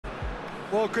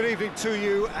Well, good evening to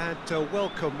you and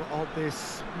welcome on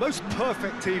this most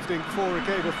perfect evening for a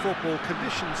game of football.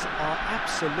 Conditions are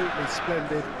absolutely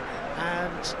splendid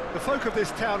and the folk of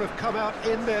this town have come out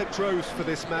in their droves for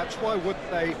this match. Why wouldn't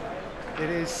they? It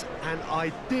is an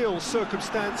ideal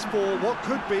circumstance for what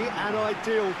could be an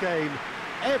ideal game.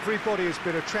 Everybody has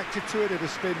been attracted to it. It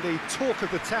has been the talk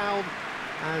of the town,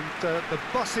 and the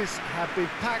buses have been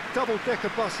packed,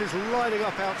 double-decker buses lining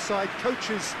up outside.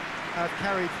 Coaches have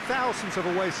carried thousands of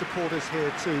away supporters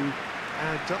here too,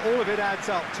 and all of it adds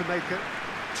up to make a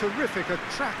terrific, a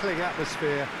crackling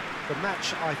atmosphere. The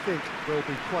match, I think, will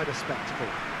be quite a spectacle.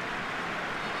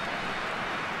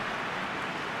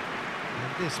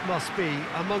 And this must be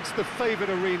amongst the favoured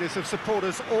arenas of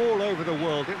supporters all over the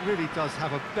world. It really does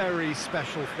have a very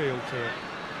special feel to it.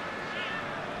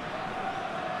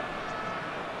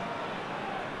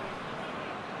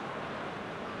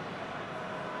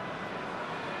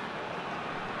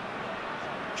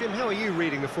 Jim, how are you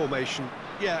reading the formation?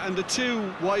 Yeah, and the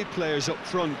two wide players up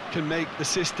front can make the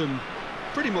system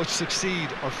pretty much succeed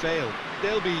or fail.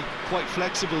 They'll be quite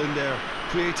flexible in their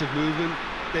creative movement.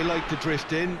 They like to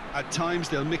drift in. At times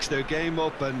they'll mix their game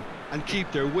up and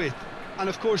keep their width. And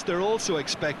of course they're also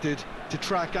expected to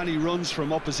track any runs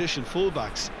from opposition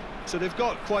fullbacks. So they've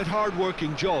got quite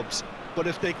hard-working jobs, but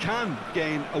if they can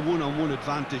gain a one-on-one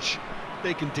advantage,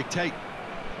 they can dictate.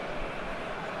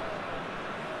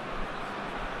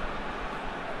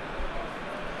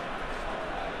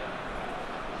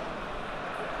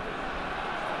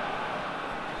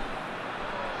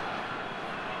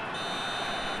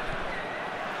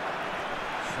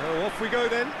 So off we go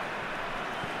then.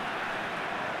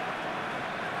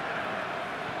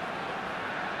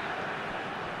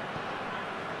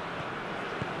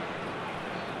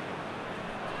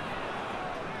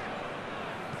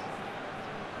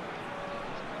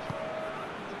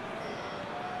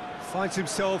 Finds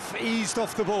himself eased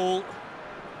off the ball.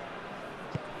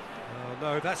 Oh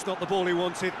no, that's not the ball he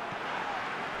wanted.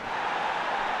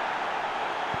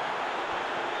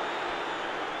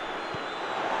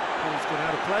 Ball's gone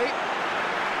out of play.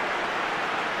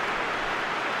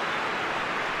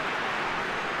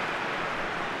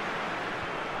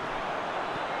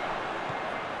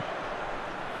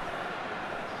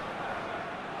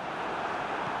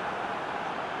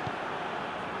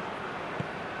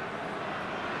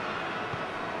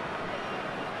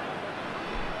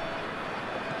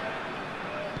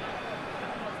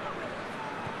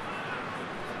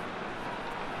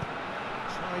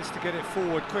 Tries to get it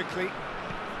forward quickly.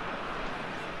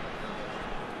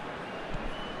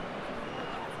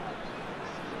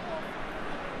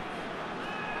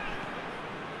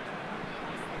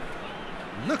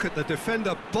 Look at the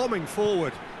defender bombing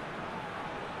forward.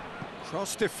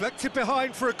 Cross deflected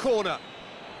behind for a corner.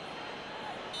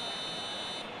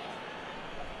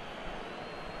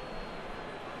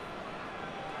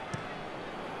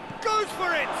 Goes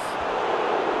for it!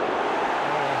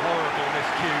 Oh, horrible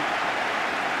miscue.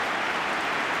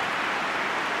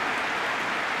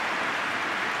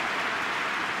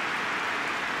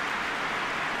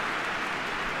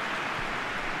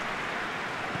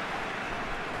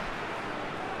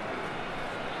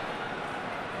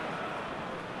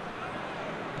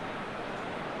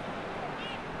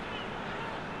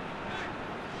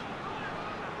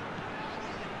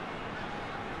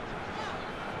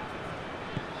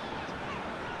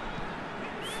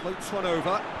 Floats one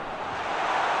over.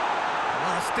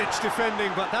 Last-ditch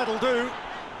defending, but that'll do.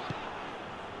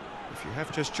 If you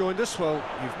have just joined us, well,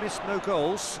 you've missed no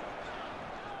goals.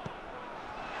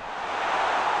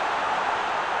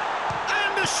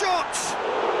 And a shot!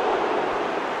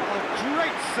 A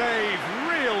great save,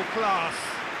 real class.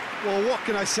 Well, what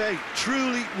can I say?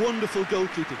 Truly wonderful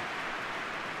goalkeeping.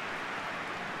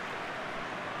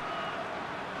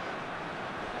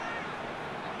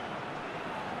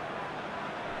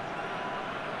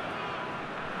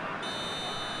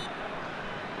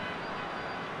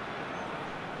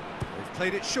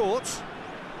 Played it short.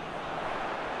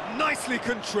 Nicely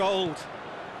controlled.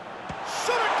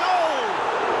 Shot at goal!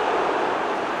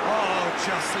 Oh,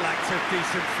 just lacked a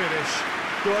decent finish.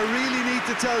 Do I really need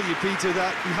to tell you, Peter,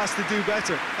 that he has to do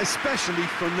better, especially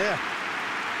from there?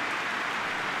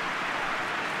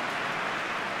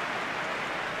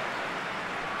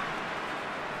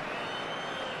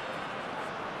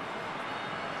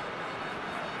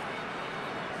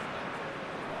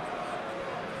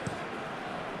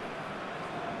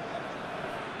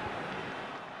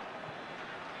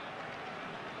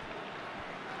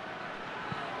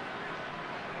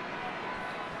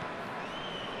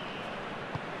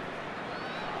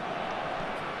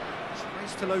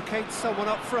 To locate someone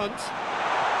up front.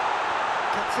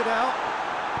 Cuts it out.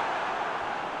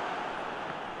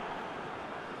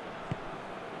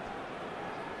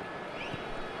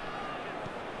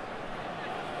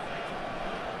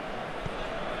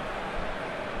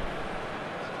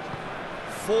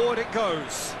 Forward it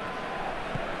goes.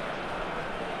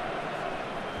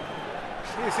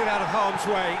 Clears it out of harm's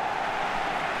way.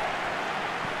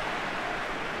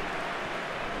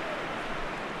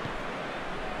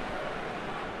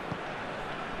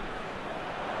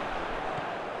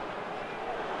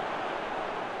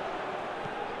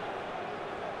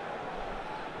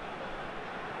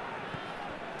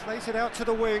 Plays it out to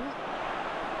the wing.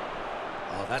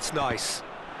 Oh, that's nice.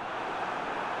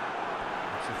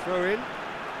 It's a throw in.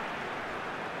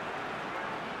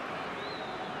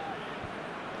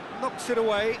 Knocks it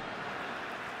away.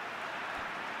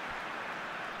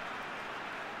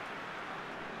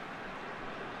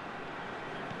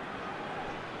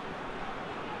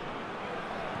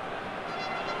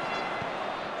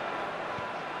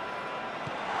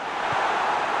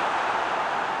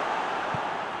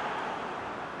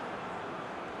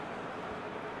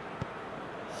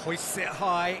 Hoists it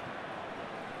high.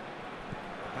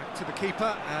 Back to the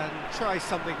keeper and try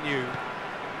something new.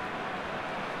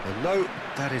 And no,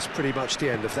 that is pretty much the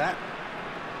end of that.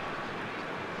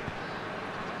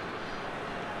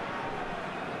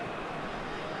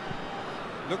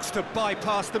 Looks to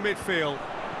bypass the midfield.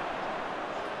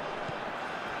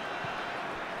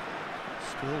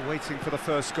 Still waiting for the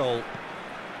first goal.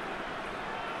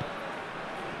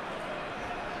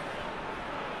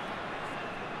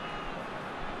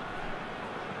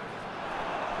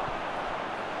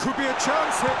 Could be a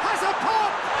chance here. Has a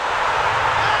pop!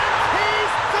 And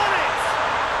he's done it!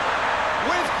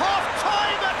 With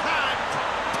half-time at hand.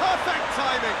 Perfect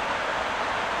timing.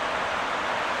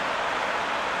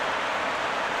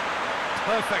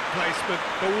 Perfect placement.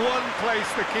 The one place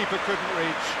the keeper couldn't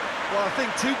reach. Well, I think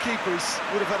two keepers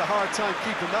would have had a hard time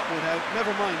keeping that one out,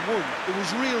 never mind one. There was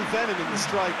real venom in the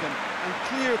strike and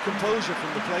clear composure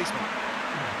from the placement.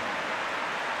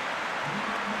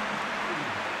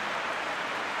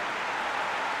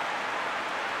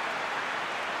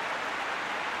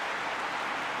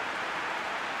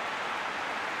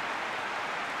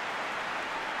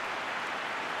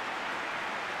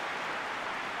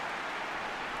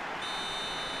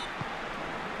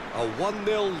 A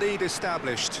 1-0 lead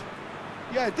established.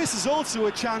 Yeah, this is also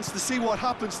a chance to see what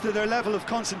happens to their level of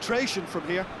concentration from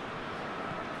here.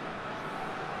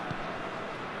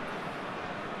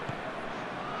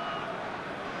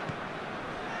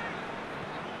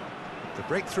 The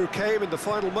breakthrough came in the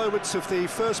final moments of the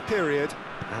first period,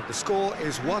 and the score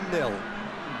is 1-0.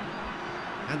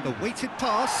 And the weighted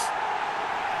pass.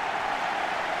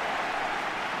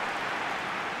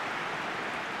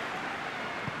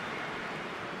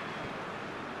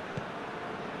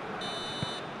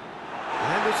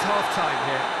 It's half-time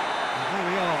here. And there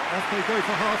we are, off they go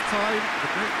for half-time. The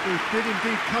breakthrough did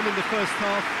indeed come in the first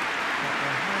half, but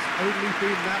there has only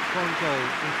been that one goal.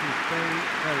 It is very,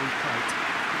 very tight.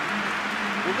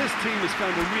 Well, this team has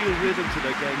found a real rhythm to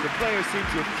their game. The players seem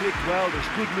to have clicked well,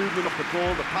 there's good movement off the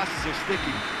ball, the passes are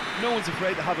sticky. No one's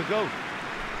afraid to have a go.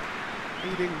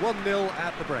 Leading 1-0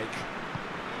 at the break.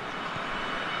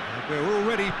 And we're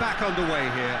already back underway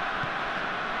here.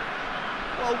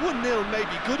 Well, 1-0 may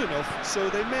be good enough, so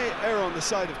they may err on the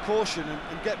side of caution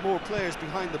and get more players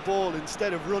behind the ball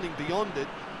instead of running beyond it.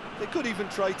 They could even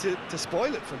try to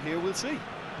spoil it from here, we'll see.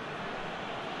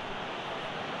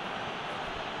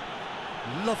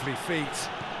 Lovely feet.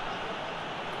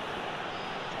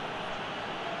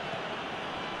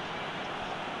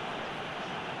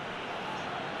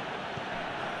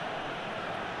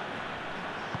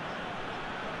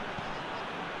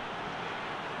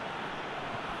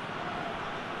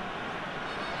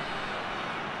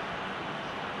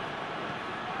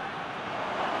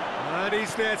 And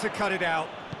he's there to cut it out.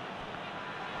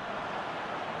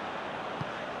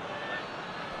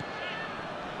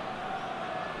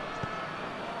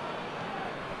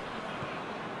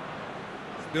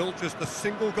 Still just a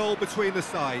single goal between the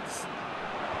sides.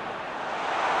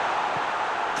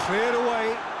 Cleared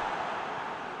away.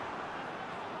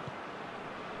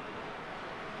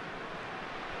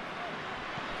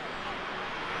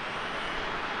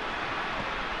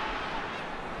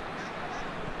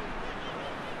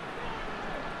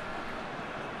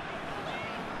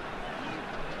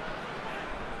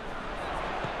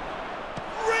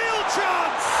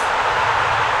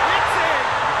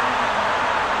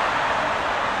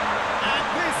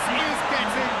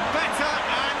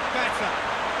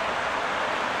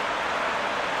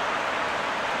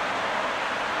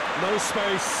 No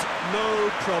space, no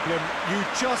problem. You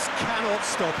just cannot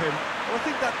stop him. Well, I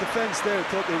think that defence there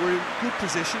thought they were in good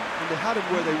position and they had him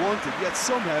where they wanted, yet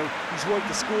somehow he's worked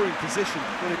the scoring position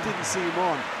when it didn't see him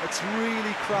on. It's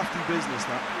really crafty business,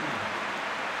 that.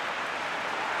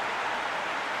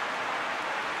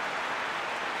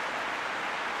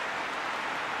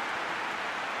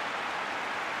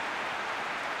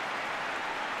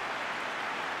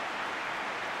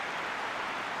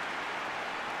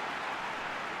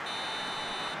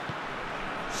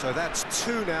 So that's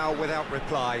two now without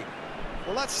reply.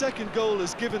 Well, that second goal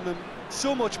has given them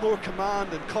so much more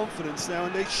command and confidence now,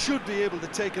 and they should be able to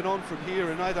take it on from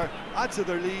here and either add to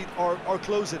their lead or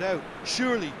close it out.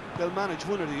 Surely they'll manage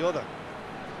one or the other.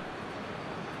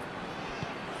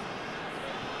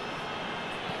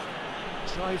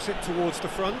 Drives it towards the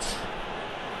front.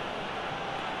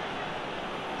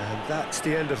 And that's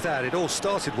the end of that. It all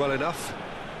started well enough.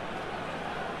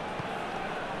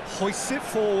 Hoists it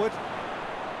forward.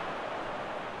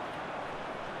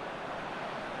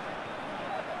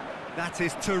 That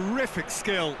is terrific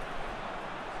skill.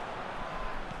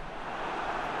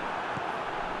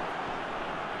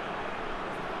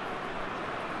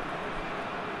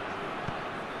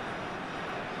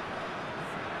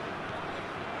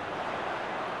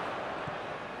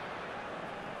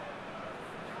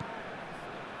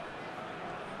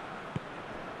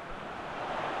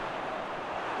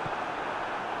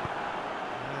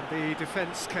 The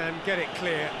defence can get it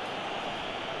clear.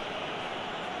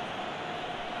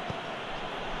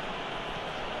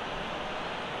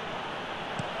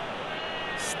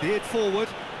 Steered forward.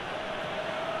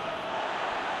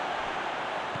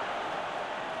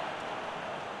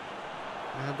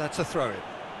 And that's a throw-in.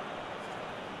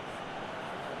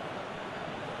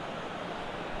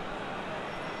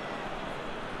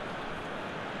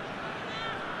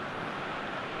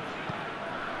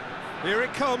 Here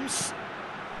it comes.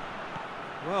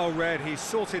 Well read, he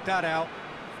sorted that out.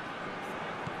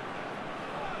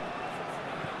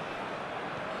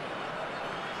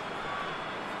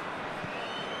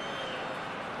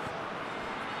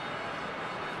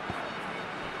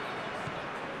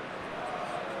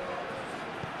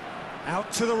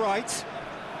 Out to the right.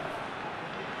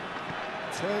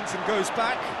 Turns and goes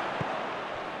back.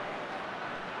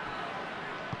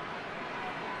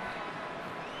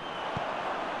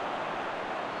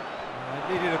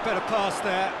 Needed a better pass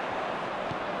there.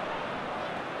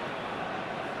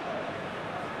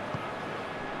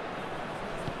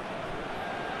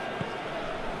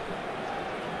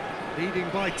 Leading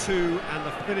by 2 and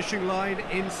the finishing line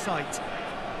in sight.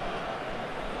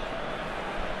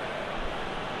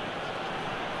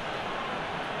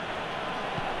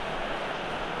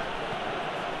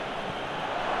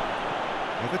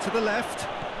 Over to the left.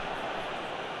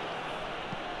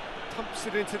 Pumps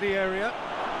it into the area.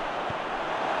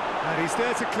 And he's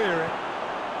there to clear it.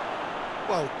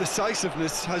 Well,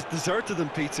 decisiveness has deserted them,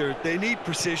 Peter. They need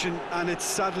precision, and it's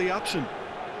sadly absent.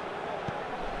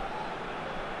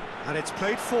 And it's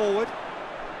played forward.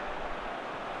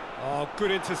 Oh,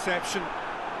 good interception.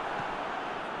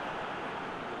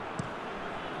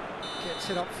 Gets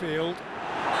it upfield.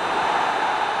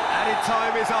 Added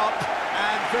time is up,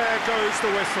 and there goes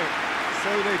the whistle. So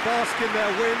they bask in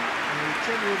their win, a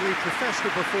genuinely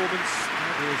professional performance,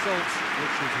 and the result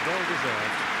which is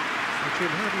well-deserved. So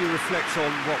Jim, how do you reflect on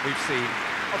what we've seen?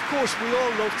 Of course, we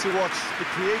all love to watch the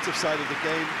creative side of the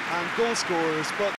game and goal scorers, but